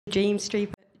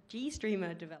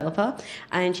GStreamer developer,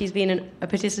 and she's been a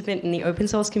participant in the open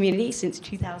source community since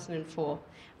 2004.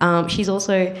 She's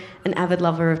also an avid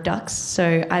lover of ducks,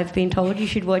 so I've been told you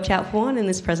should watch out for one in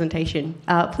this presentation.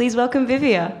 Please welcome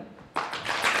Vivia.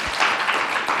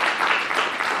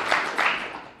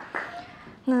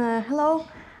 Hello.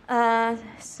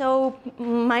 So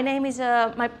my name is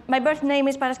my birth name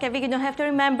is Paraskevi. You don't have to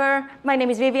remember. My name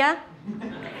is Vivia,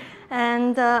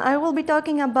 and I will be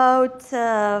talking about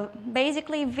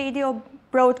basically video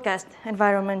broadcast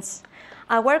environments.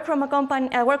 I work for a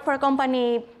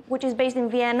company which is based in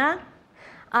Vienna.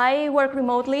 I work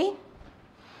remotely,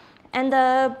 and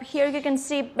here you can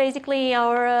see basically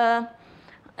our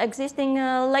existing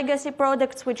legacy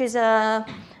products, which is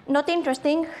not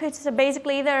interesting. It's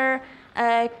basically either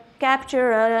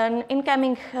capture an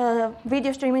incoming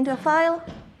video stream into a file,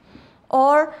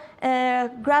 or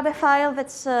grab a file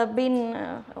that's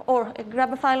or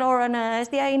grab a file or an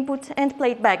SDI input and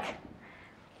play it back.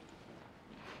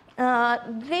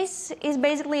 This is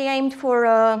basically aimed for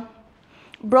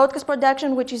broadcast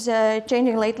production, which is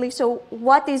changing lately. So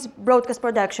what is broadcast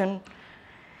production?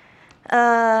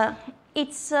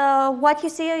 It's what you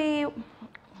see,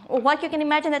 what you can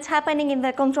imagine that's happening in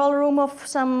the control room of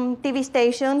some TV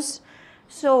stations.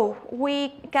 So we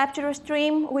capture a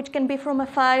stream, which can be from a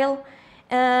file,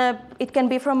 it can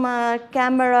be from a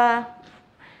camera.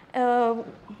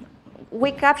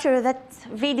 We capture that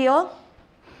video,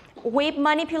 we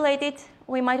manipulate it,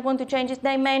 we might want to change its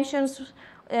dimensions,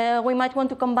 we might want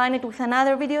to combine it with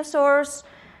another video source,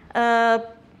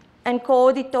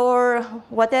 encode it or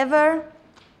whatever.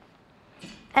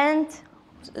 And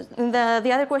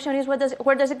the other question is,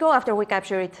 where does it go after we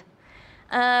capture it?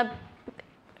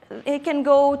 It can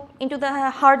go into the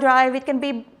hard drive. It can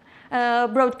be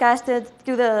broadcasted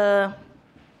to the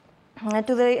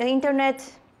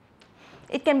internet.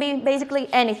 It can be basically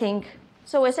anything.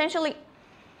 So essentially,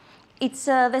 it's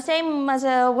the same as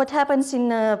what happens in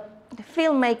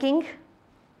filmmaking,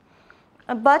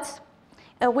 but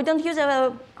we don't use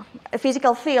a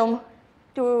physical film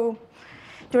to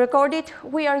record it.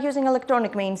 We are using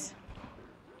electronic means.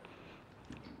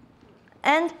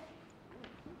 And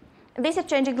this is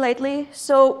changing lately.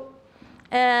 So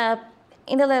in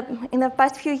the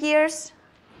past few years,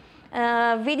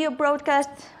 video broadcast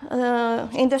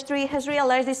industry has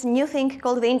realized this new thing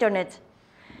called the internet.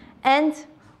 And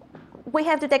we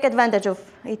have to take advantage of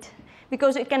it,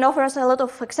 because it can offer us a lot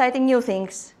of exciting new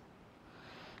things.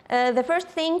 The first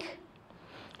thing,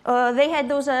 they had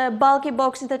those bulky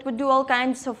boxes that would do all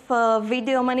kinds of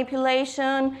video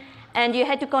manipulation, and you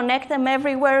had to connect them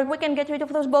everywhere. We can get rid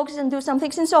of those boxes and do some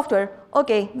things in software.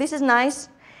 Okay, this is nice.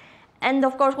 And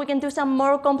of course, we can do some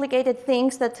more complicated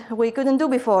things that we couldn't do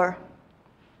before.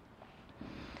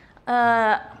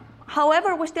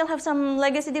 However, we still have some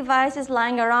legacy devices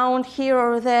lying around here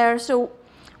or there, so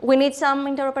we need some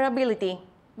interoperability,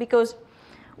 because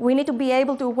we need to be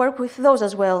able to work with those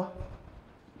as well.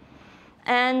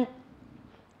 And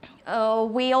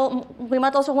we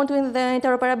might also want to do the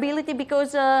interoperability,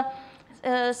 because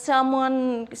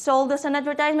someone sold us an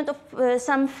advertisement of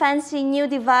some fancy new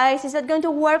device. Is that going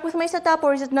to work with my setup,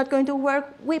 or is it not going to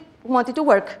work? We want it to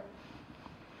work.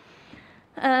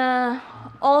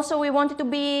 Also, we want it to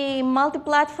be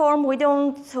multi-platform. We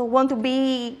don't want to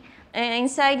be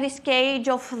inside this cage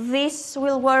of this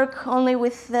will work only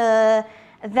with that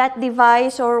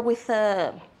device or with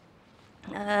that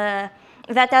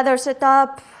other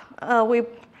setup. We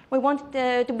want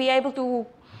to be able to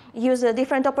use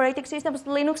different operating systems.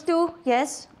 Linux too,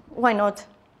 yes, why not?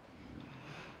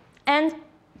 And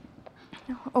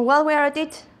while we are at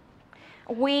it,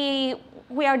 we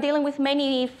are dealing with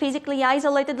many physically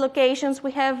isolated locations.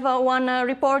 We have one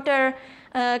reporter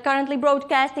currently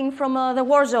broadcasting from the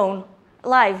war zone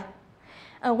live.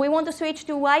 We want to switch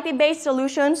to IP-based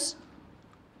solutions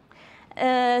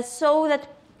so that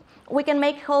we can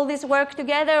make all this work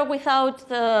together without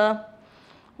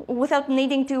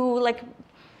needing to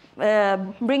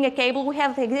bring a cable. We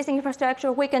have the existing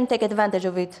infrastructure. We can take advantage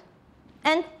of it.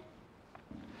 And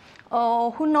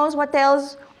who knows what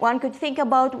else one could think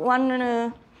about.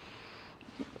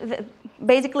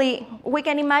 Basically, we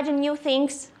can imagine new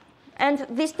things, and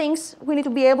these things, we need to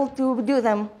be able to do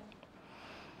them.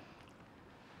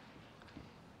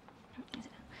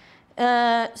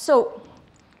 So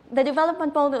the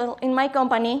development model in my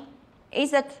company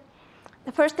is that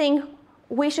the first thing,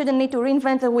 we shouldn't need to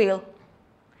reinvent the wheel.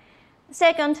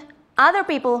 Second, other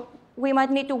people we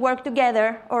might need to work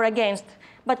together or against,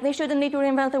 but they shouldn't need to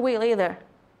reinvent the wheel either.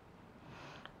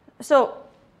 So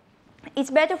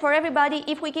it's better for everybody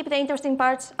if we keep the interesting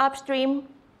parts upstream.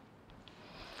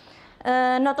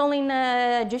 not only in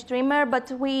GStreamer,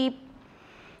 but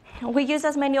we use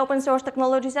as many open source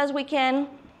technologies as we can.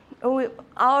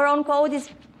 Our own code is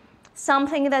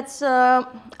something that's, I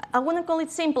wouldn't call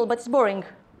it simple, but it's boring.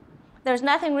 There's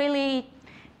nothing really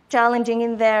challenging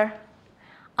in there.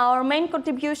 Our main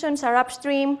contributions are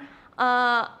upstream.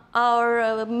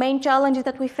 Our main challenges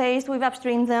that we faced, we've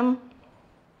upstreamed them.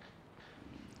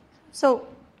 So,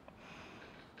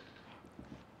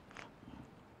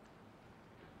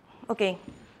 okay.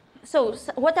 So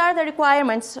what are the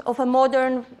requirements of a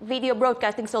modern video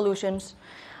broadcasting solutions?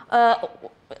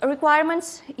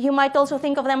 Requirements, you might also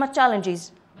think of them as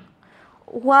challenges.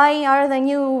 Why are the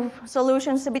new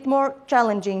solutions a bit more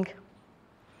challenging?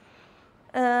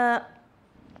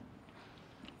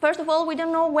 First of all, we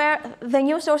don't know where the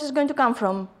new source is going to come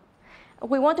from.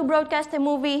 We want to broadcast a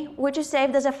movie which is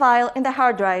saved as a file in the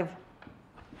hard drive.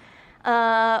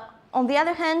 On the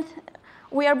other hand,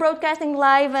 we are broadcasting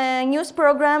live a news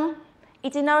program.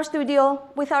 It's in our studio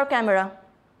with our camera.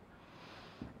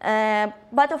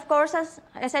 But of course, as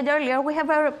I said earlier, we have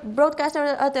a broadcaster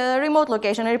at a remote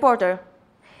location, a reporter.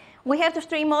 We have to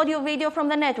stream audio video from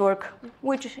the network,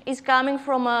 which is coming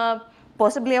from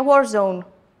possibly a war zone.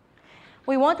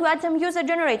 We want to add some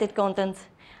user-generated content.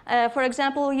 For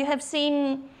example, you have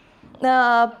seen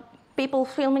people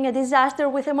filming a disaster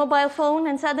with a mobile phone,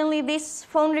 and suddenly this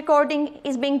phone recording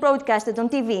is being broadcasted on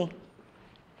TV.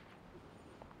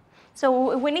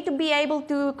 So we need to be able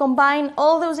to combine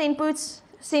all those inputs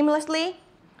seamlessly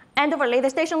and overlay the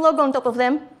station logo on top of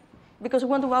them, because we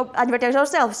want to advertise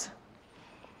ourselves.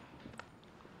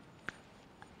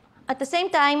 At the same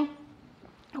time,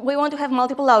 we want to have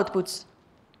multiple outputs.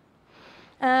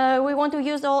 We want to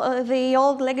use all the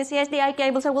old legacy SDI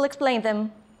cables. I will explain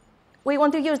them. We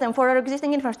want to use them for our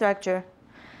existing infrastructure.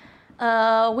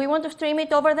 We want to stream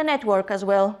it over the network as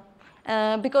well.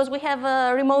 Because we have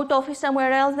a remote office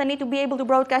somewhere else, they need to be able to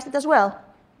broadcast it as well.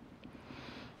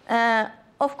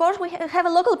 Of course, we have a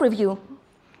local preview.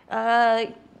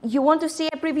 You want to see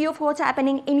a preview of what's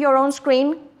happening in your own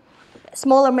screen,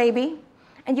 smaller maybe,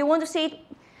 and you want to see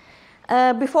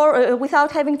it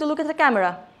without having to look at the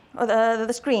camera or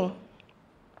the screen.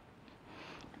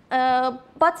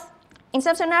 But in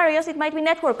some scenarios, it might be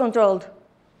network controlled.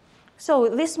 So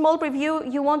this small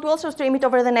preview, you want to also stream it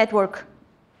over the network.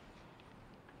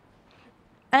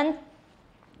 And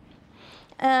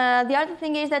the other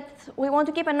thing is that we want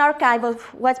to keep an archive of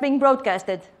what's being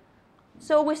broadcasted.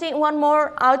 So we see one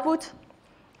more output.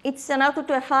 It's an output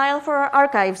to a file for our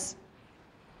archives.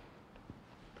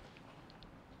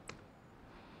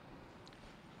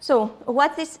 So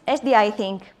what's this SDI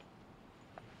thing?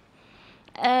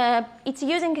 It's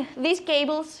using these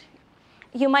cables.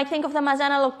 You might think of them as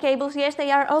analog cables. Yes,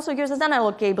 they are also used as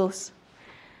analog cables.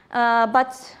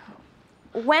 But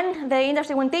when the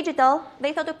industry went digital,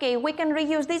 they thought, OK, we can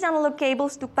reuse these analog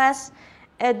cables to pass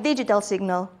a digital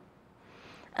signal.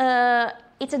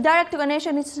 It's a direct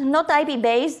connection. It's not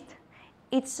IP-based.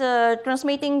 It's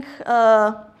transmitting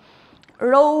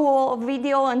raw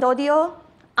video and audio,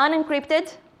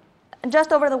 unencrypted,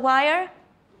 just over the wire.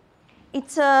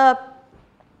 It's a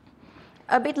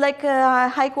bit like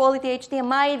high-quality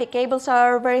HDMI. The cables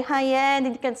are very high-end.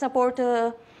 It can support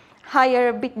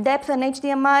higher bit depth than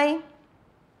HDMI.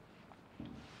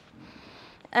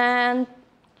 And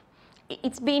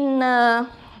it's been made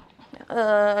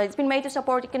to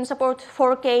support, it can support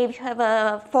 4K if you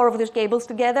have 4 of those cables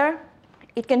together.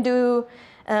 It can do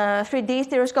 3D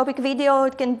stereoscopic video.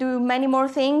 It can do many more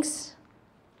things.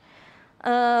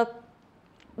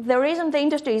 The reason the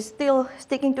industry is still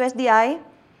sticking to SDI,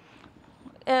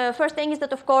 first thing is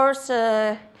that, of course,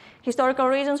 historical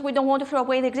reasons, we don't want to throw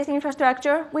away the existing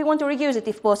infrastructure. We want to reuse it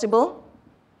if possible.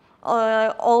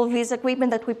 All this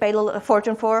equipment that we paid a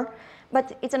fortune for.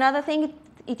 But it's another thing,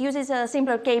 it uses a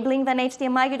simpler cabling than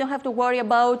HDMI. You don't have to worry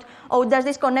about, oh, does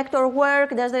this connector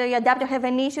work? Does the adapter have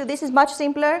an issue? This is much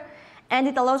simpler, and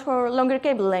it allows for longer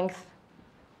cable length.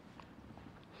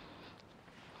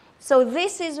 So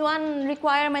this is one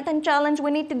requirement and challenge.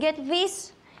 We need to get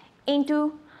this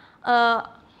into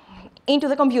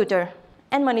the computer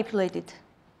and manipulate it.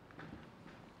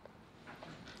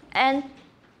 And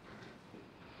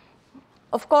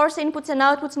of course, inputs and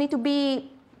outputs need to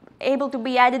be able to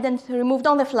be added and removed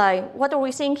on the fly. What are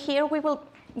we seeing here? We will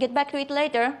get back to it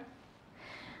later.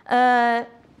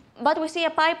 But we see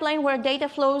a pipeline where data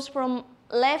flows from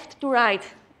left to right.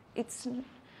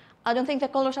 I don't think the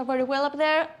colors are very well up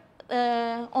there.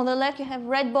 On the left, you have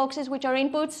red boxes, which are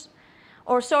inputs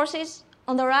or sources.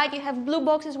 On the right, you have blue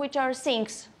boxes, which are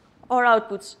sinks or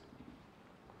outputs.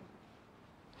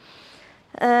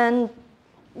 And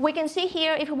we can see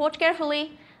here, if you watch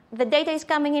carefully, the data is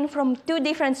coming in from two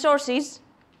different sources.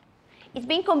 It's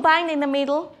being combined in the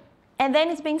middle, and then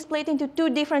it's being split into two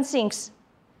different sinks.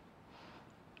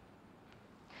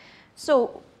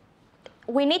 So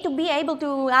we need to be able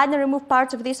to add and remove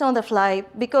parts of this on the fly,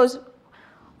 because,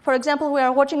 for example, we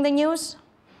are watching the news,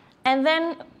 and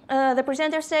then the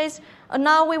presenter says,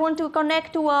 now we want to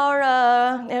connect to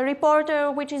our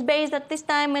reporter, which is based at this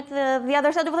time at the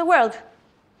other side of the world.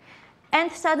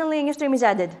 And suddenly a new stream is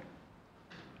added.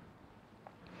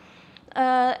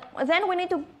 Then we need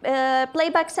to play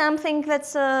back something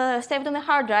that's saved on the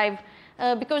hard drive,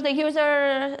 because the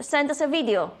user sent us a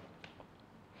video.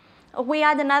 We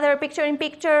add another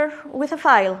picture-in-picture with a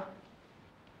file.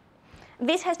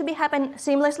 This has to be happen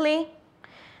seamlessly,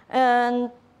 and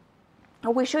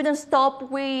we shouldn't stop.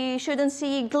 We shouldn't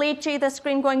see glitchy, the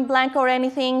screen going blank or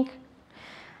anything.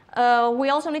 We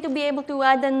also need to be able to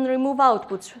add and remove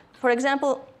outputs. For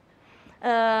example,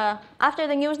 after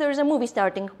the news, there is a movie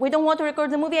starting. We don't want to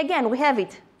record the movie again. We have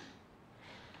it.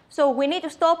 So we need to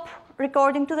stop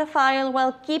recording to the file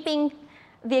while keeping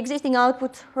the existing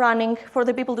output running for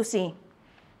the people to see.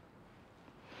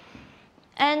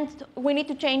 And we need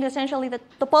to change essentially the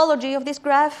topology of this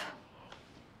graph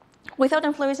without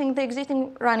influencing the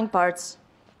existing running parts.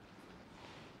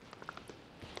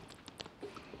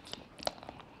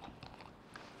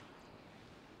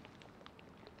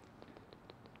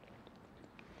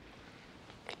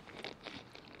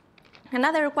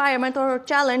 Another requirement or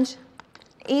challenge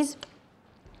is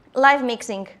live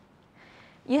mixing.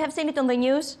 You have seen it on the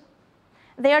news.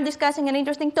 They are discussing an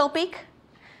interesting topic.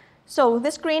 So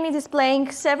the screen is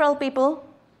displaying several people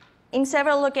in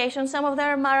several locations. Some of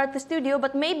them are at the studio,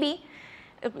 but maybe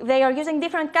they are using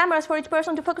different cameras for each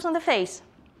person to focus on the face.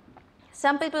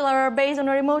 Some people are based on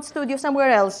a remote studio somewhere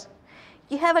else.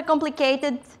 You have a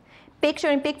complicated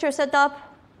picture-in-picture setup,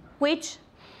 which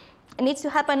needs to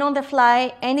happen on the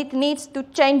fly, and it needs to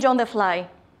change on the fly.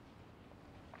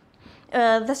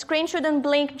 The screen shouldn't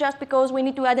blink just because we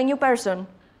need to add a new person.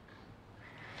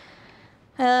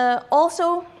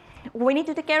 Also, we need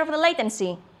to take care of the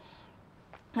latency.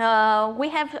 We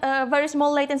have a very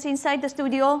small latency inside the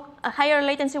studio, a higher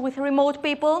latency with remote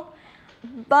people,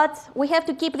 but we have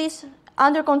to keep this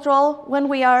under control when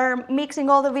we are mixing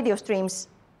all the video streams.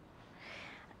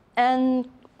 And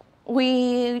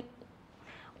we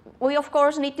of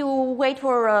course need to wait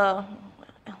for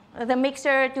the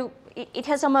mixer to, it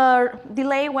has some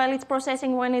delay while it's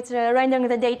processing, when it's rendering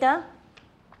the data.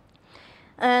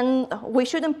 And we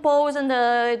shouldn't pause and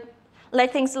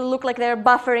let things look like they're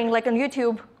buffering, like on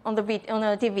YouTube on the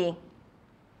TV.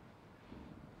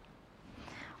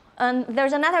 And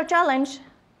there's another challenge.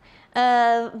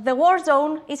 The war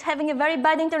zone is having a very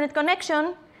bad internet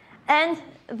connection, and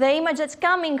the image that's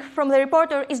coming from the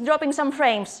reporter is dropping some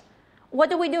frames. What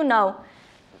do we do now?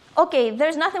 OK,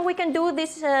 there's nothing we can do.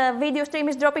 This video stream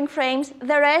is dropping frames.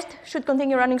 The rest should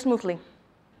continue running smoothly.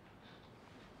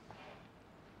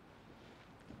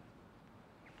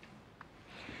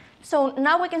 So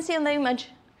now we can see on the image,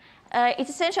 it's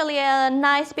essentially a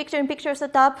nice picture-in-picture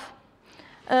setup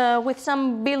with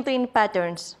some built-in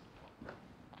patterns.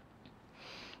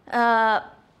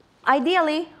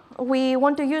 Ideally, we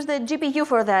want to use the GPU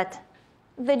for that.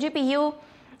 The GPU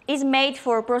is made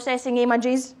for processing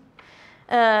images.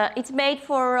 It's made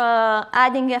for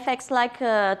adding effects like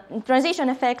transition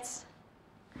effects.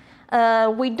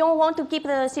 We don't want to keep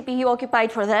the CPU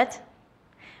occupied for that.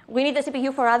 We need the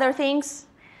CPU for other things.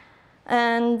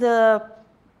 And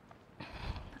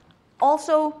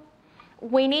also,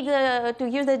 we need to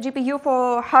use the GPU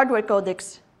for hardware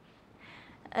codecs.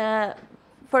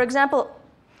 For example,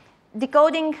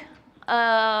 decoding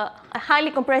a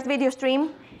highly compressed video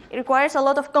stream, it requires a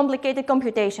lot of complicated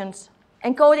computations.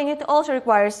 Encoding it also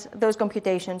requires those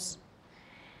computations.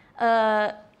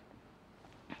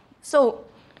 So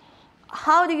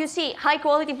how do you see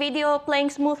high-quality video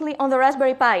playing smoothly on the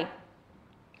Raspberry Pi?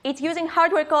 It's using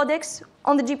hardware codecs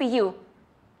on the GPU.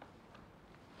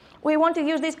 We want to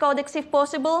use these codecs if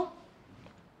possible.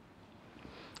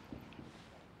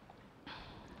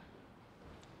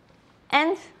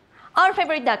 And our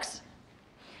favorite ducks.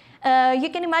 You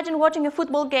can imagine watching a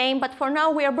football game, but for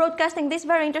now we are broadcasting this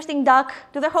very interesting duck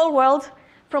to the whole world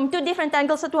from two different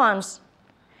angles at once.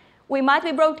 We might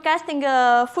be broadcasting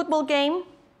a football game.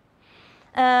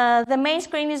 The main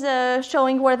screen is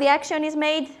showing where the action is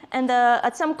made, and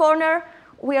at some corner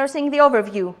we are seeing the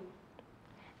overview.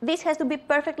 This has to be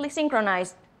perfectly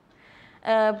synchronized,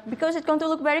 because it's going to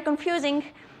look very confusing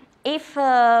if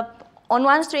on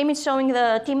one stream it's showing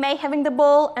the team A having the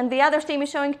ball, and the other stream is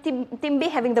showing team B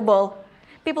having the ball.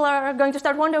 People are going to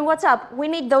start wondering what's up. We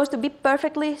need those to be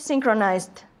perfectly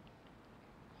synchronized.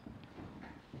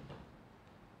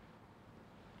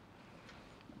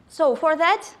 So for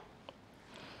that,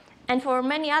 and for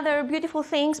many other beautiful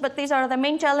things, but these are the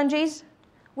main challenges,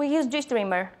 we use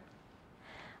GStreamer.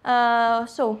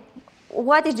 So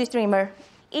what is GStreamer?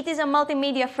 It is a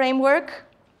multimedia framework.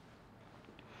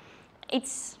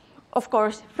 It's, of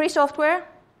course, free software.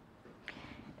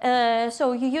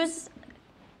 So you use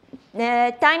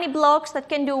tiny blocks that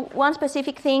can do one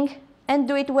specific thing and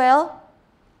do it well.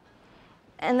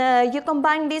 And you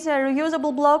combine these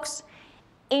reusable blocks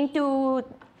into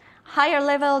higher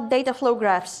level data flow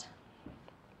graphs.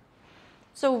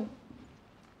 So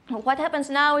what happens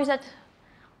now is that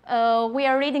we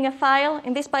are reading a file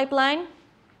in this pipeline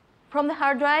from the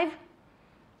hard drive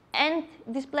and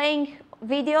displaying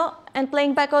video and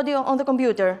playing back audio on the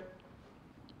computer.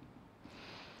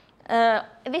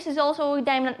 This is also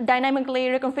dynamically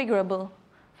reconfigurable.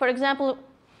 For example,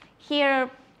 here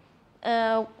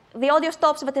the audio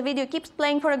stops, but the video keeps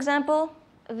playing, for example.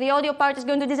 The audio part is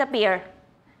going to disappear.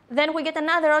 Then we get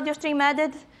another audio stream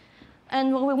added,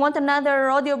 and we want another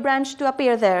audio branch to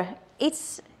appear there.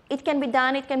 It can be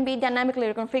done. It can be dynamically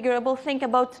reconfigurable. Think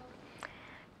about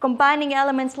combining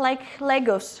elements like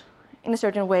Legos in a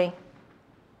certain way.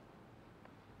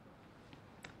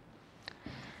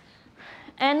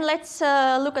 And let's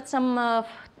look at some of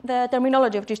the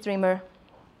terminology of GStreamer.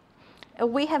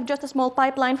 We have just a small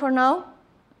pipeline for now.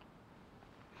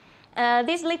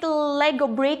 These little Lego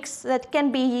bricks that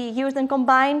can be used and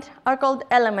combined are called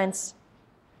elements.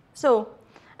 So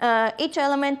each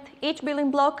element, each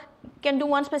building block can do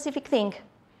one specific thing.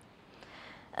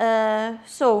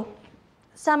 So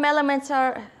some elements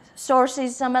are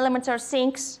sources, some elements are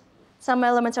sinks, some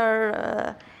elements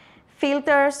are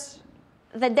filters.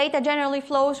 The data generally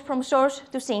flows from source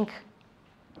to sink.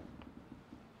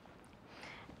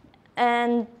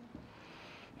 And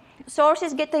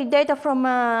sources get the data from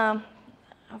an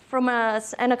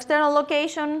external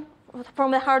location,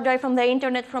 from the hard drive, from the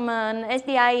internet, from an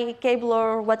SDI cable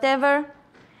or whatever,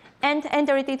 and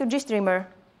enter it into GStreamer.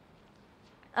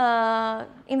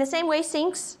 In the same way,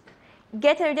 sinks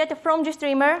get their data from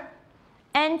GStreamer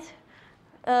and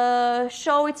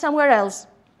show it somewhere else.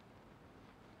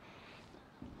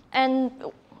 And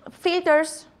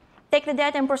filters take the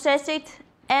data and process it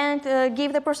and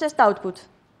give the processed output.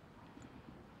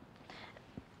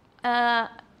 And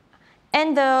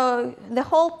the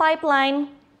whole pipeline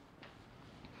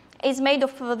is made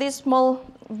of these small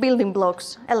building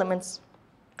blocks, elements.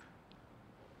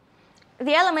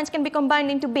 The elements can be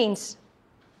combined into bins.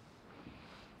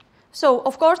 So,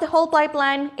 of course, the whole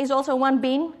pipeline is also one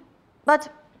bin, but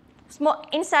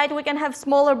inside we can have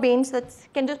smaller bins that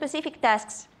can do specific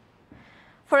tasks.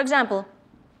 For example,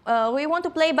 we want to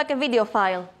play back a video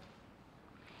file.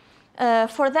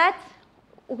 For that,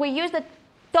 we use the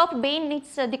top bin.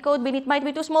 It's a decode bin. It might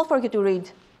be too small for you to read.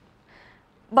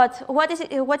 But what's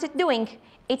it doing?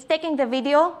 It's taking the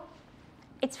video.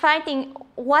 It's finding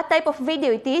what type of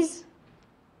video it is.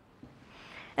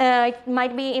 It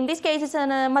might be, in this case, it's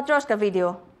a Matroska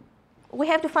video. We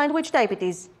have to find which type it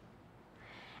is.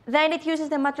 Then it uses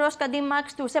the Matroska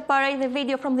DMAX to separate the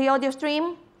video from the audio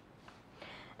stream.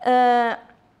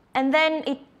 And then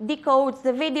it decodes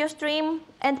the video stream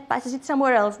and passes it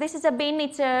somewhere else. This is a bin.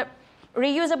 It's a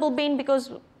reusable bin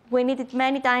because we need it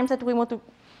many times that we want to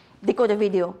decode a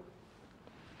video.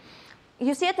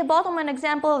 You see at the bottom an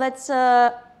example that's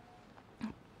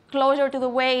closer to the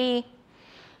way,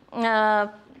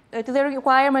 to the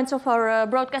requirements of our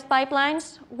broadcast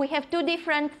pipelines. We have two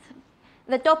different,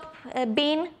 the top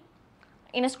bin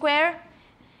in a square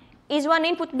is one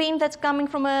input bin that's coming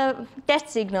from a test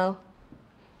signal.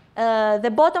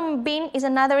 The bottom bin is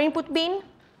another input bin.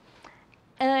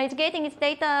 It's getting its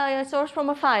data source from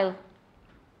a file.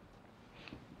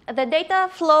 The data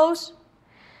flows,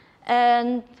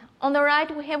 and on the right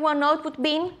we have one output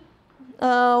bin,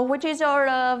 which is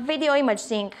our video image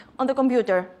sync on the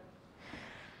computer.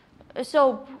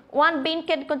 So one bin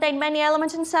can contain many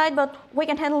elements inside, but we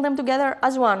can handle them together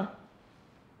as one.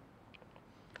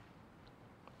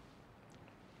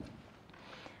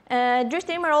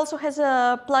 GStreamer also has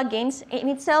plugins. In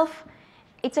itself,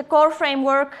 it's a core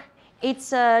framework. It's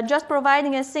just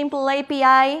providing a simple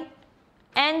API,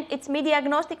 and it's media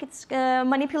agnostic. It's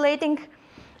manipulating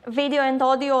video and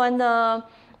audio and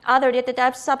other data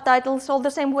types, subtitles, all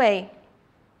the same way.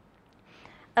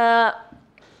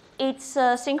 It's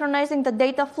synchronizing the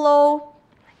data flow.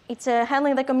 It's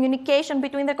handling the communication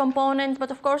between the components.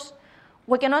 But of course,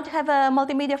 we cannot have a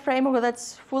multimedia framework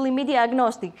that's fully media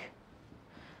agnostic.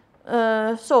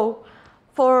 So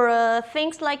for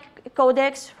things like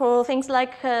codecs, for things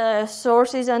like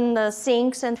sources and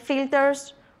sinks and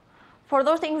filters, for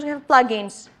those things we have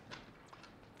plugins.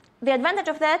 The advantage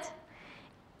of that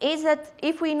is that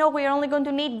if we know we are only going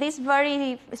to need this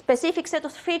very specific set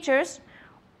of features,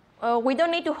 we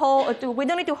don't need to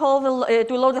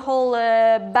load the whole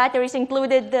batteries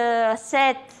included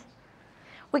set.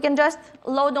 We can just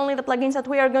load only the plugins that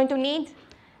we are going to need,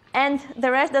 and the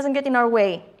rest doesn't get in our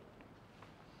way.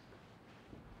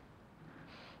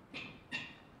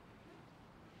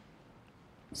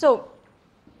 So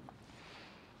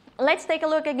let's take a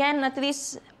look again at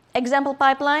this example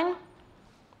pipeline.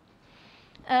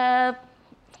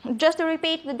 Just to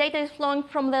repeat, the data is flowing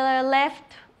from the left,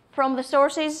 from the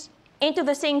sources, into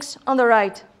the sinks on the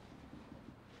right.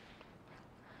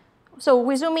 So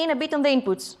we zoom in a bit on the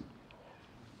inputs.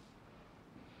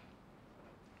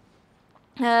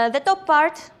 The top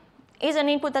part is an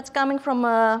input that's coming from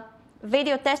a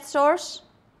video test source,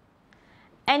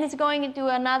 and it's going into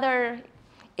another,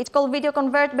 it's called video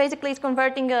convert. Basically, it's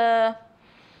converting, for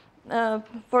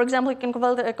example, you can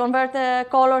convert a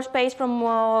color space from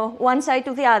one side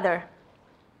to the other.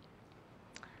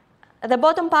 The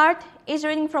bottom part is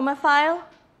reading from a file.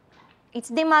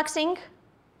 It's demaxing.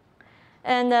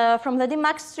 And from the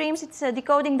demax streams, it's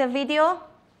decoding the video,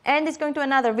 and it's going to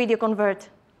another video convert.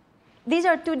 These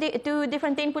are two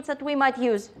different inputs that we might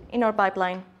use in our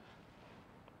pipeline.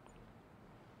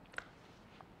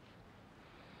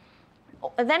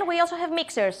 Then we also have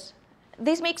mixers.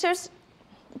 These mixers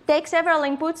take several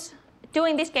inputs, two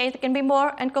in this case, there can be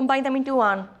more, and combine them into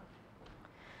one.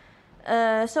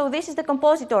 So this is the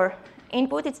compositor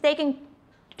input. It's taking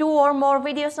two or more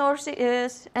video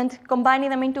sources and combining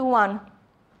them into one.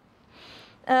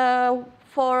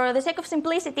 For the sake of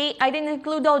simplicity, I didn't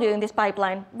include audio in this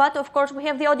pipeline, but of course we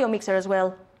have the audio mixer as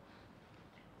well.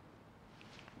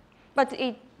 But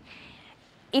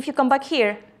if you come back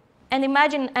here and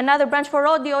imagine another branch for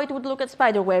audio, it would look at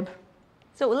spiderweb.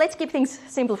 So let's keep things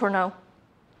simple for now.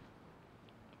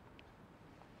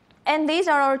 And these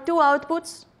are our two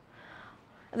outputs.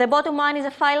 The bottom one is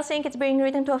a file sync. It's being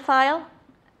written to a file.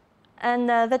 And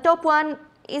the top one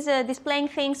is displaying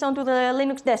things onto the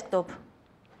Linux desktop.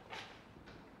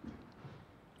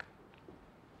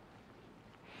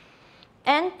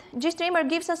 And GStreamer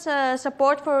gives us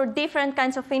support for different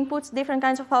kinds of inputs, different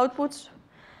kinds of outputs.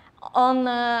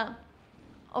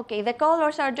 OK, the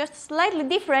colors are just slightly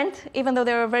different, even though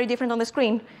they're very different on the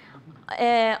screen.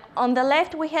 On the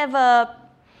left, we have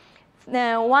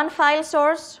one file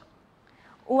source,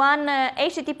 one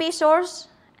HTTP source,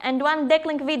 and one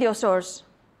decklink video source.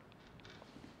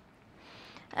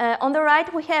 On the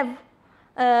right, we have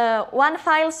one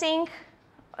file sync,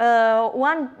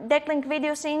 one decklink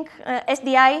video sync,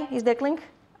 SDI is decklink.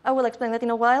 I will explain that in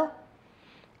a while.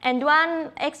 And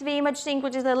one XV image sync,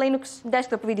 which is the Linux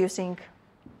desktop video sync.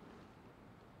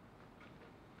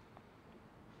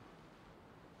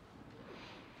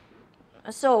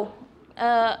 So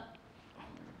the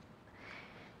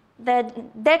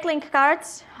decklink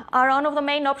cards are one of the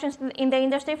main options in the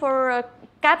industry for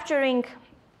capturing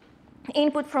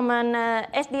input from an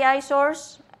SDI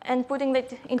source and putting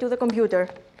it into the computer.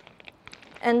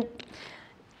 And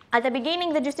at the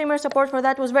beginning, the GStreamer support for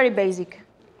that was very basic.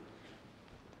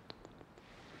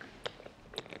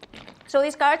 So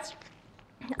these cards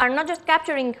are not just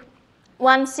capturing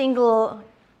one single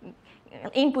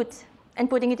input and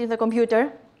putting it in the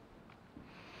computer.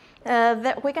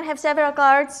 We can have several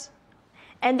cards,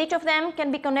 and each of them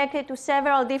can be connected to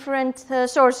several different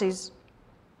sources.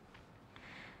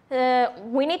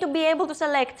 We need to be able to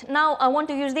select, now I want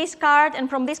to use this card, and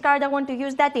from this card I want to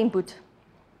use that input.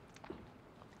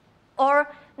 Or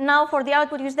now for the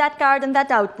output, use that card and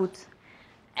that output.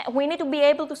 We need to be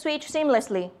able to switch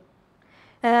seamlessly.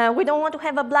 We don't want to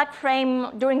have a black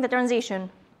frame during the transition.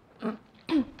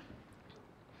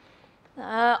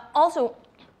 Also,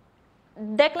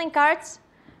 decklink cards,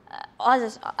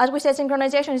 as we said,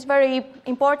 synchronization is very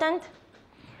important.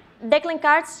 Decklink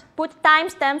cards put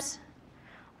timestamps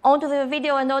onto the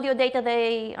video and audio data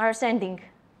they are sending.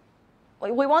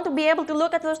 We want to be able to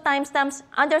look at those timestamps,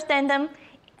 understand them,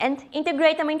 and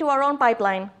integrate them into our own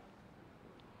pipeline.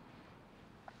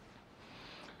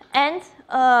 And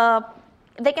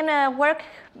they can work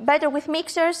better with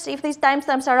mixers if these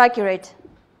timestamps are accurate.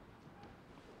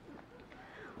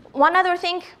 One other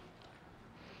thing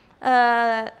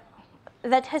that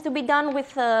has to be done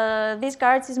with these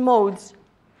cards is modes.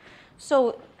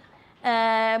 So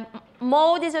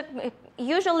mode is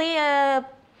usually a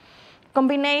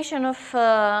combination of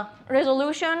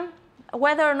resolution,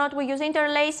 whether or not we use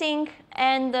interlacing,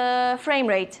 and frame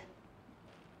rate.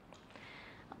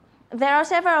 There are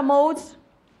several modes.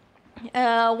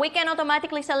 We can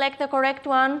automatically select the correct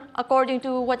one according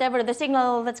to whatever the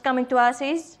signal that's coming to us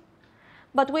is.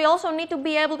 But we also need to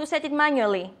be able to set it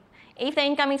manually. if the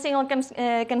incoming signal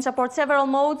can support several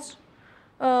modes,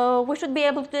 we should be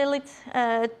able to tell it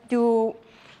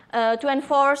to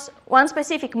enforce one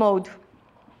specific mode.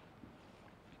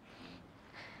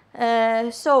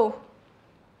 So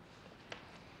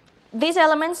these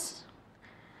elements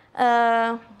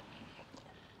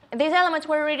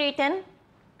were rewritten.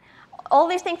 All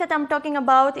these things that I'm talking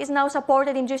about is now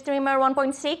supported in GStreamer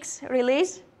 1.6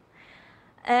 release.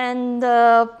 And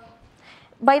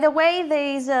by the way,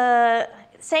 these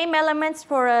same elements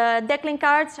for decklink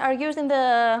cards are used in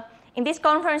this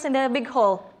conference in the big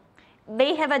hall.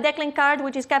 They have a decklink card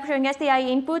which is capturing STI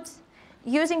inputs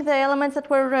using the elements that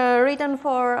were written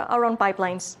for our own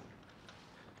pipelines.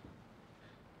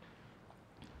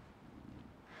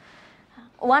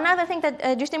 One other thing that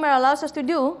GStreamer allows us to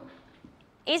do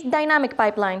is dynamic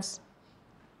pipelines.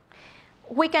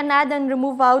 We can add and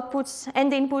remove outputs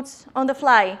and inputs on the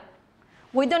fly.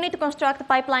 We don't need to construct a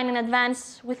pipeline in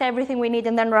advance with everything we need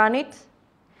and then run it.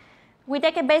 We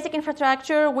take a basic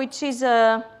infrastructure which is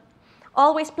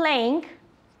always playing.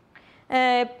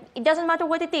 It doesn't matter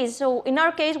what it is. So in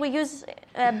our case, we use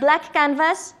a black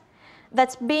canvas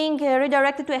that's being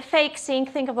redirected to a fake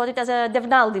sync. Think about it as a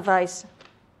DevNull device.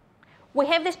 We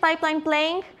have this pipeline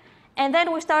playing, and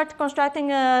then we start constructing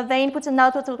the inputs and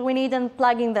outputs that we need and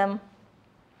plugging them.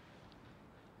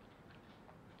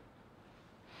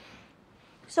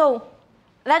 So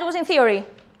that was in theory.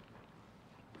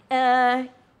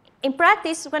 In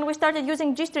practice, when we started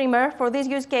using GStreamer for these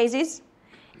use cases,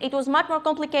 it was much more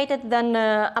complicated than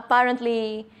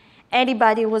apparently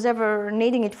anybody was ever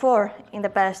needing it for in the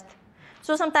past.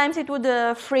 So sometimes it would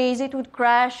freeze, it would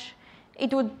crash,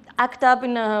 it would act up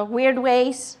in weird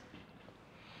ways.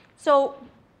 So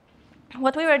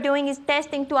what we were doing is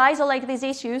testing to isolate these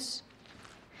issues.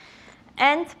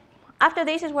 And after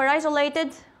the issues were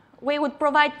isolated, we would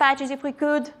provide patches if we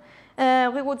could.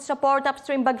 We would support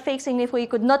upstream bug fixing if we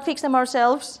could not fix them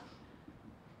ourselves.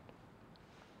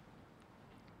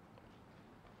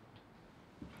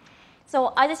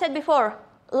 So as I said before,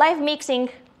 live mixing,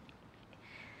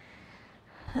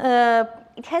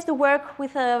 it has to work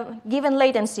with a given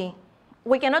latency.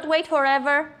 We cannot wait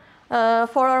forever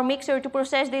for our mixer to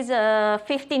process these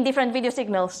 15 different video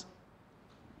signals.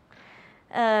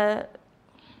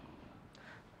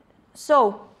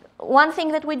 So one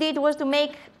thing that we did was to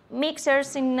make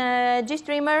mixers in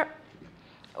GStreamer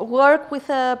work with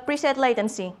a preset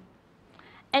latency.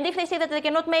 And if they say that they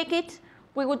cannot make it,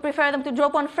 we would prefer them to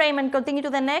drop one frame and continue to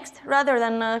the next rather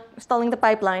than stalling the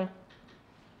pipeline.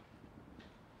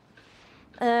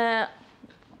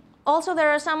 Also, there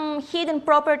are some hidden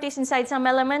properties inside some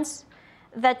elements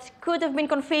that could have been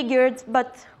configured,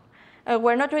 but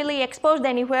were not really exposed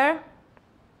anywhere.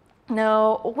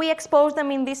 No, we exposed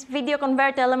them in this video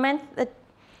convert element that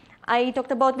I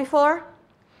talked about before.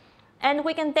 And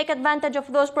we can take advantage of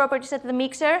those properties at the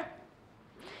mixer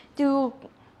to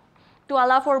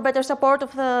allow for better support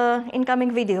of the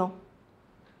incoming video.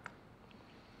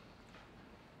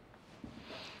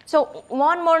 So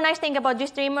one more nice thing about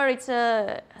GStreamer, it's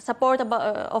support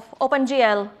of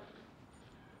OpenGL.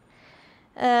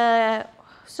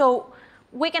 So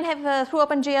we can have, through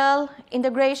OpenGL,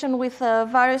 integration with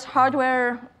various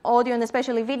hardware, audio, and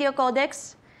especially video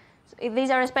codecs. These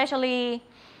are especially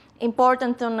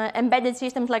important on embedded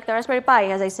systems like the Raspberry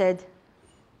Pi, as I said.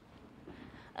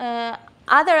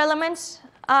 Other elements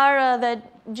are the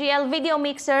GL video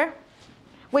mixer,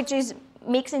 which is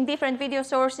mixing different video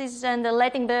sources and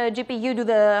letting the GPU do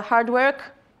the hard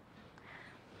work.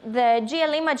 The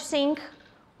GL image sync,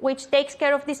 which takes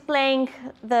care of displaying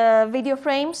the video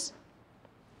frames.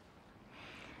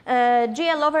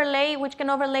 GL overlay, which can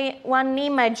overlay one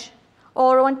image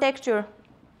or one texture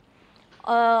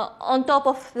on top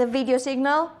of the video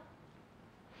signal.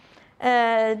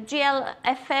 GL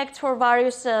effects for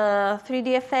various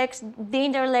 3D effects,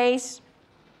 deinterlace.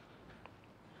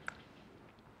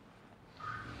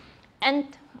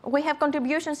 And we have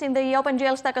contributions in the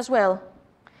OpenGL stack as well.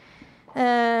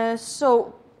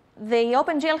 So the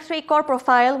OpenGL 3 core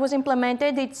profile was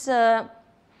implemented. It's a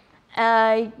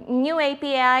new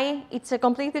API. It's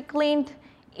completely cleaned.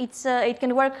 It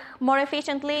can work more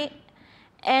efficiently.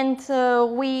 And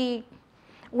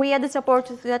we added support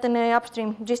to that in the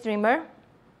upstream GStreamer.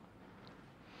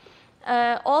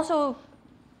 Also,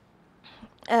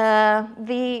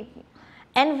 the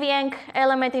NVENC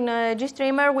element in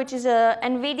GStreamer, which is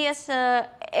NVIDIA's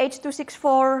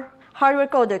H.264 hardware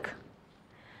codec.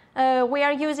 We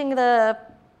are using the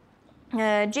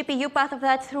GPU path of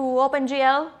that through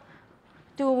OpenGL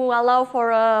to allow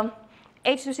for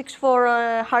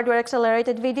H.264 hardware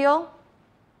accelerated video.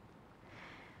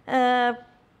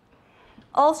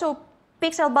 Also,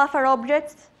 pixel buffer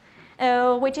object,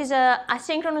 which is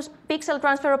asynchronous pixel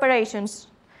transfer operations.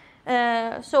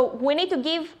 So we need to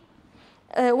give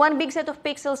one big set of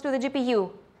pixels to the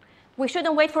GPU. We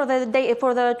shouldn't wait for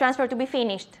the transfer to be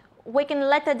finished. We can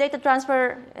let the data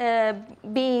transfer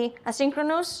be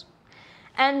asynchronous,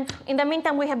 and in the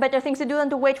meantime, we have better things to do than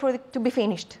to wait for it to be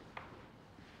finished.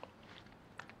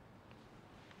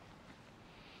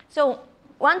 So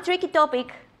one tricky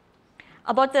topic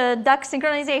about the DAC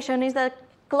synchronization is the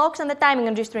clocks and the timing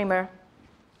on GStreamer.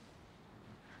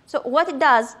 So what it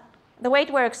does, the way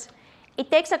it works, it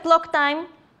takes a clock time.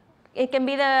 It can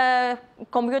be the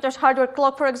computer's hardware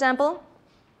clock, for example.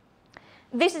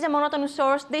 This is a monotonous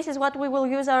source. This is what we will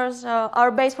use as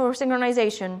our base for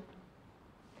synchronization.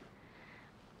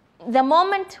 The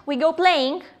moment we go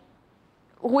playing,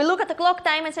 we look at the clock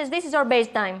time and says, this is our base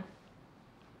time.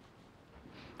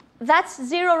 That's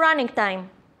 0 running time.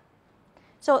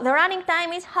 So the running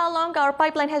time is how long our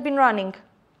pipeline has been running.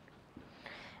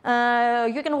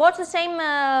 You can watch the same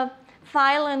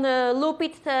file and loop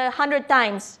it 100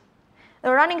 times.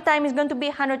 The running time is going to be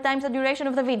 100 times the duration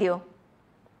of the video.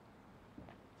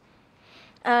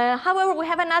 However, we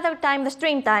have another time, the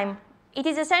stream time. It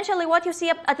is essentially what you see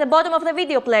at the bottom of the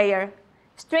video player.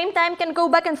 Stream time can go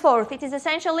back and forth. It is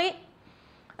essentially,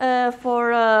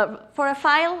 for a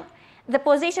file, the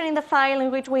position in the file in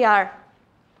which we are.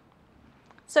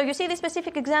 So you see this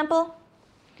specific example.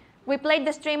 We played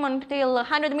the stream until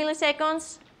 100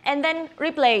 milliseconds and then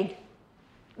replayed.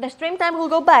 The stream time will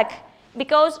go back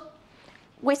because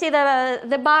we see the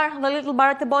little bar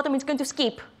at the bottom is going to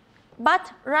skip.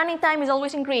 But running time is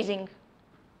always increasing.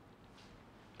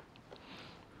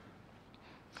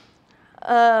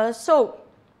 So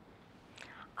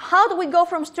how do we go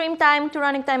from stream time to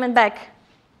running time and back?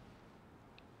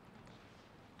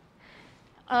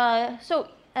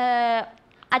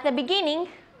 At the beginning,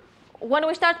 when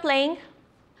we start playing,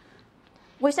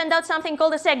 we send out something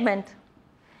called a segment.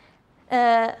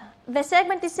 The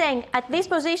segment is saying, at this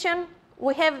position,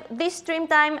 we have this stream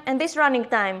time and this running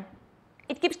time.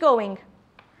 It keeps going.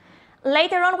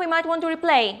 Later on, we might want to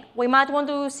replay. We might want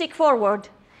to seek forward.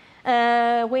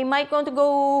 We might want to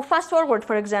go fast forward,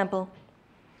 for example.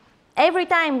 Every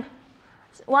time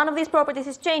one of these properties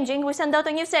is changing, we send out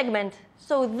a new segment.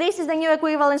 So this is the new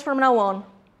equivalence from now on.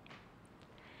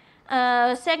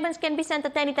 Segments can be sent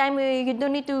at any time. You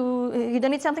don't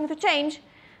need something to change.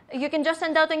 You can just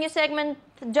send out a new segment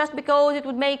just because it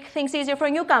would make things easier for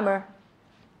a newcomer.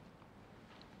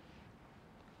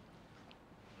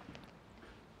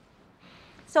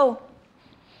 So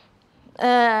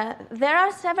there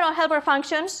are several helper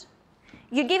functions.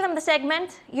 You give them the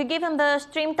segment, you give them the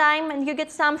stream time, and you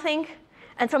get something.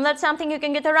 And from that something, you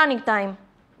can get a running time.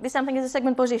 This something is a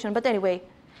segment position. But anyway,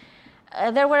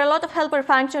 there were a lot of helper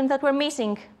functions that were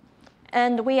missing.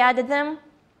 And we added them.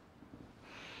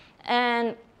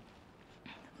 And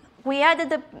we added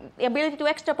the ability to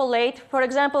extrapolate. For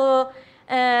example,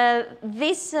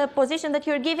 this position that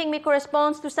you're giving me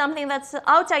corresponds to something that's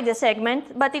outside the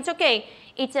segment, but it's OK.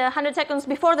 It's 100 seconds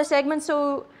before the segment,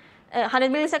 so 100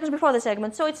 milliseconds before the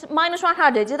segment. So it's minus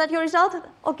 100. Is that your result?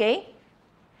 OK.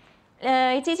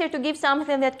 It's easier to give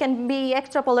something that can be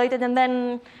extrapolated and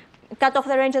then cut off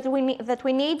the range that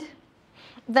we need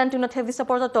than to not have this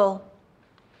support at all.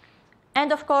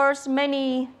 And of course,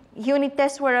 many unit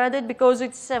tests were added because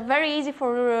it's very easy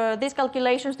for these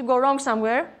calculations to go wrong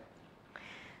somewhere.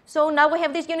 So now we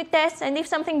have these unit tests, and if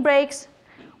something breaks,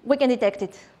 we can detect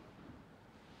it.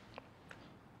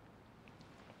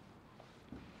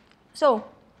 So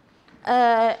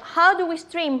how do we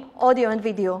stream audio and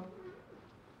video?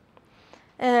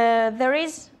 There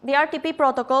is the RTP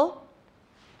protocol.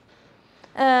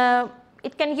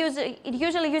 It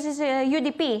usually uses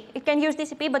UDP. It can use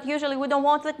TCP, but usually we don't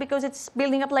want it because it's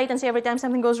building up latency every time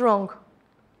something goes wrong.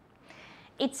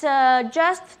 It's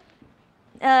just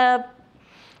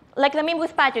like the meme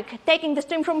with Patrick, taking the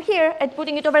stream from here and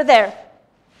putting it over there.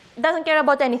 It doesn't care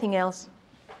about anything else.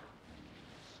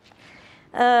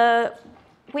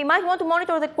 We might want to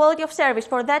monitor the quality of service.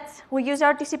 For that, we use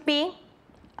RTCP,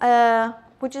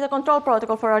 which is a control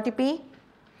protocol for RTP.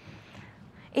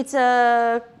 It's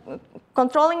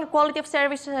controlling the quality of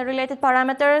service related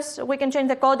parameters. We can change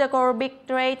the codec or bit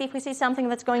rate if we see something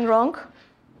that's going wrong.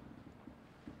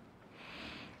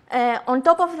 On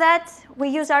top of that, we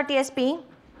use RTSP.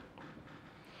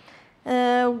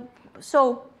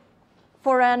 So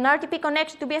for an RTP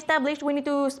connection to be established, we need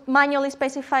to manually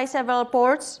specify several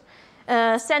ports.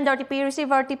 Send RTP, receive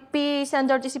RTP, send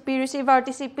RTCP, receive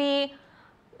RTCP.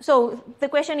 So the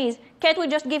question is, can't we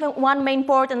just give one main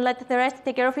port and let the rest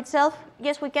take care of itself?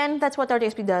 Yes, we can. That's what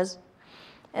RTSP does.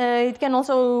 It can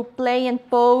also play and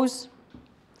pause.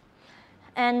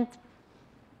 And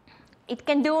it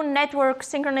can do network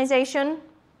synchronization.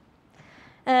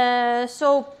 The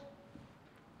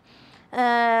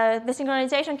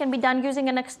synchronization can be done using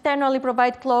an externally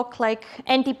provided clock like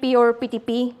NTP or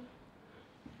PTP.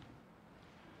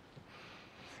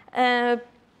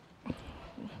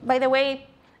 By the way,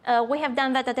 we have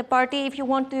done that at a party. If you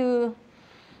want to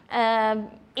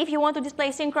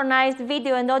display synchronized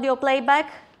video and audio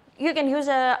playback, you can use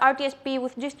a RTSP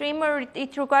with GStreamer.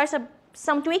 It requires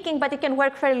some tweaking, but it can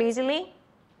work fairly easily.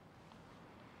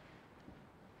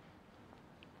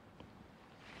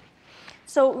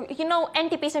 So you know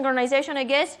NTP synchronization, I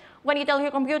guess. When you tell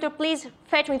your computer, please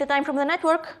fetch me the time from the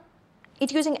network,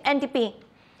 it's using NTP.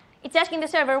 It's asking the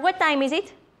server, what time is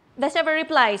it? The server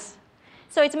replies.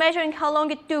 So it's measuring how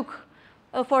long it took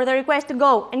for the request to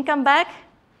go and come back,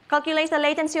 calculates the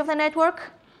latency of the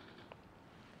network,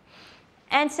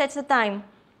 and sets the time.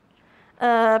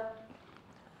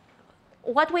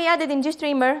 What we added in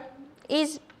GStreamer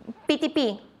is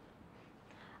PTP.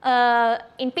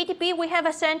 In PTP, we have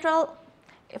a central,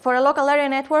 for a local area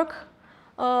network,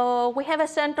 we have a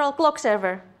central clock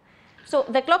server. So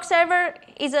the clock server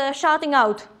is shouting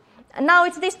out, now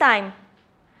it's this time.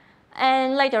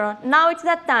 And later on, now it's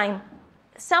that time.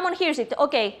 Someone hears it.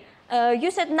 OK,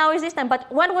 you said now is this time, but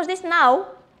when was this now?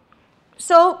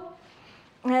 So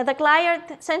the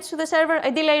client sends to the server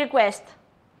a delay request.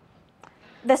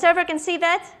 The server can see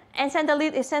that and send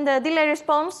a delay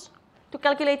response to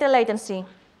calculate the latency.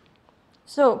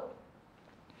 So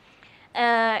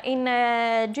in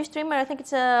GStreamer, I think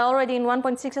it's already in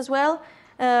 1.6 as well,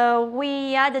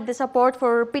 we added the support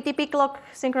for PTP clock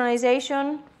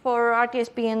synchronization for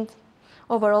RTSP and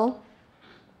overall.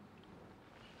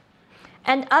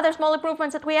 And other small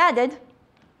improvements that we added,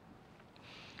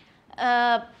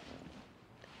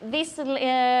 this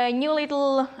new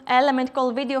little element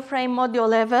called video frame audio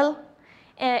level,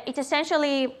 it's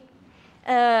essentially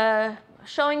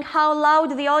showing how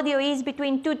loud the audio is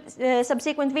between two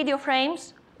subsequent video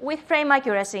frames with frame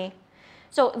accuracy.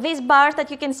 So these bars that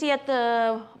you can see at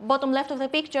the bottom left of the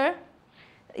picture,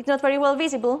 it's not very well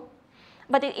visible,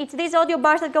 but it's these audio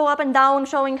bars that go up and down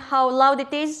showing how loud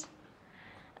it is,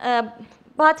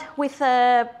 but with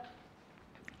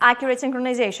accurate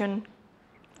synchronization,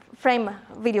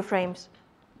 video frames.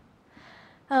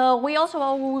 We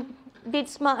also did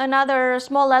another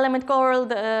small element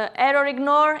called error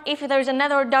ignore. If there's an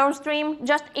error downstream,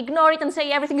 just ignore it and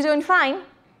say everything's going fine.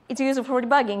 It's useful for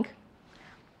debugging.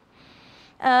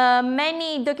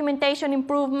 Many documentation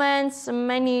improvements,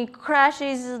 many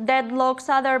crashes, deadlocks,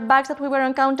 other bugs that we were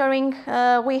encountering,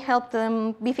 we helped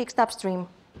them be fixed upstream.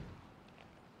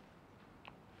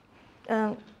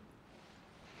 OK,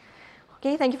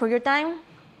 thank you for your time.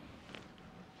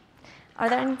 Are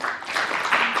there any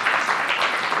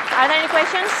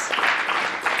questions?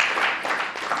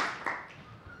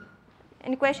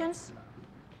 Any questions?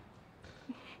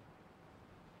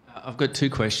 I've got two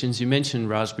questions. You mentioned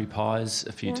Raspberry Pis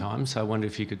a few times, so I wonder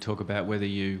if you could talk about whether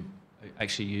you are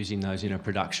actually using those in a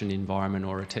production environment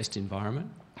or a test environment.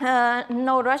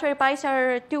 No, Raspberry Pis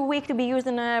are too weak to be used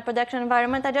in a production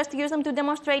environment. I just use them to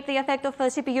demonstrate the effect of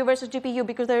CPU versus GPU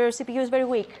because their CPU is very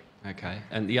weak. OK.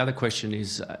 And the other question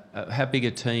is, how big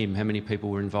a team, how many people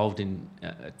were involved in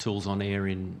Tools on Air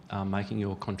in making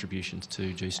your contributions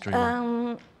to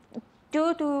GStreamer?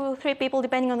 2 to 3 people,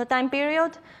 depending on the time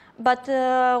period. But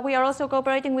we are also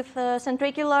cooperating with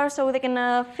Centricular, so they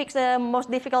can fix the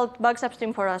most difficult bugs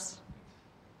upstream for us.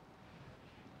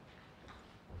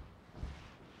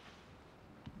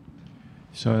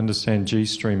 So I understand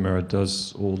GStreamer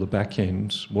does all the back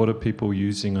end. What are people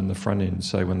using on the front end,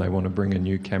 say, when they want to bring a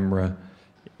new camera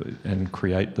and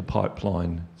create the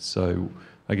pipeline? So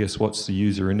I guess what's the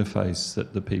user interface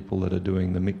that the people that are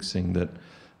doing the mixing that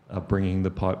are bringing the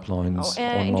pipelines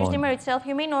online? In GStreamer itself,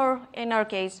 you mean, or in our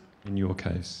case? In your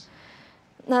case?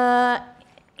 In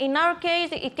our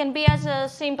case, it can be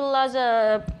as simple as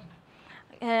a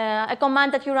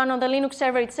command that you run on the Linux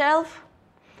server itself.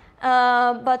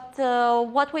 But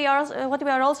what we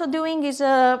are also doing is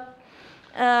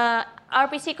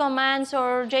RPC commands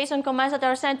or JSON commands that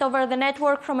are sent over the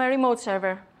network from a remote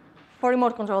server for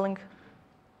remote controlling.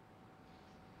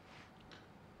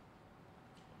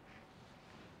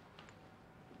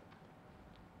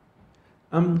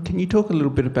 Can you talk a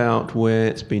little bit about where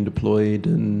it's been deployed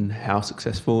and how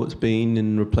successful it's been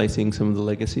in replacing some of the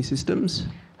legacy systems?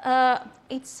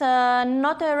 It's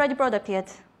not a ready product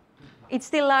yet. It's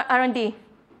still R&D.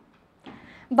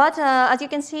 But as you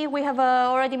can see, we have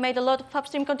already made a lot of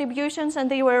upstream contributions, and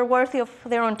they were worthy of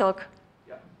their own talk.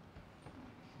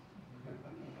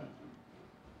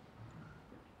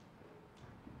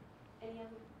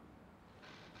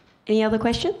 Any other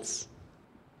questions?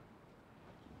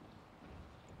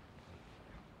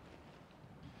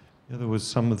 Yeah, there was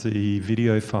some of the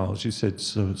video files you said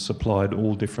supplied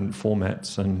all different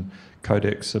formats and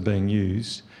codecs are being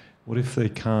used. What if they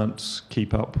can't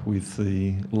keep up with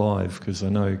the live? Because I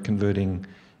know converting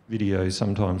video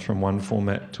sometimes from one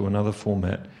format to another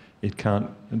format, it can't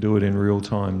do it in real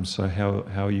time. So how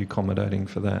are you accommodating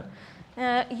for that?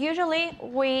 Usually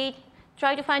we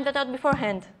try to find that out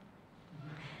beforehand.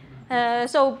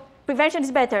 So prevention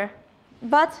is better.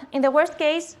 But in the worst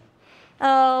case,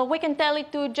 we can tell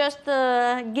it to just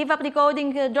give up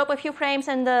decoding, drop a few frames,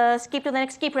 and skip to the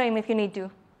next keyframe if you need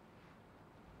to.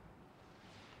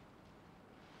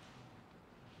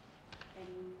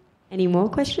 Any more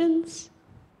questions?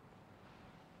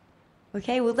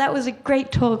 Okay, well, that was a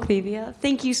great talk, Vivia.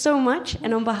 Thank you so much.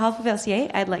 And on behalf of LCA,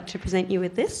 I'd like to present you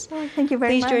with this. Oh, thank you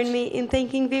very much. Please join me in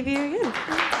thanking Vivia again.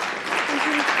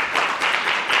 Thank you.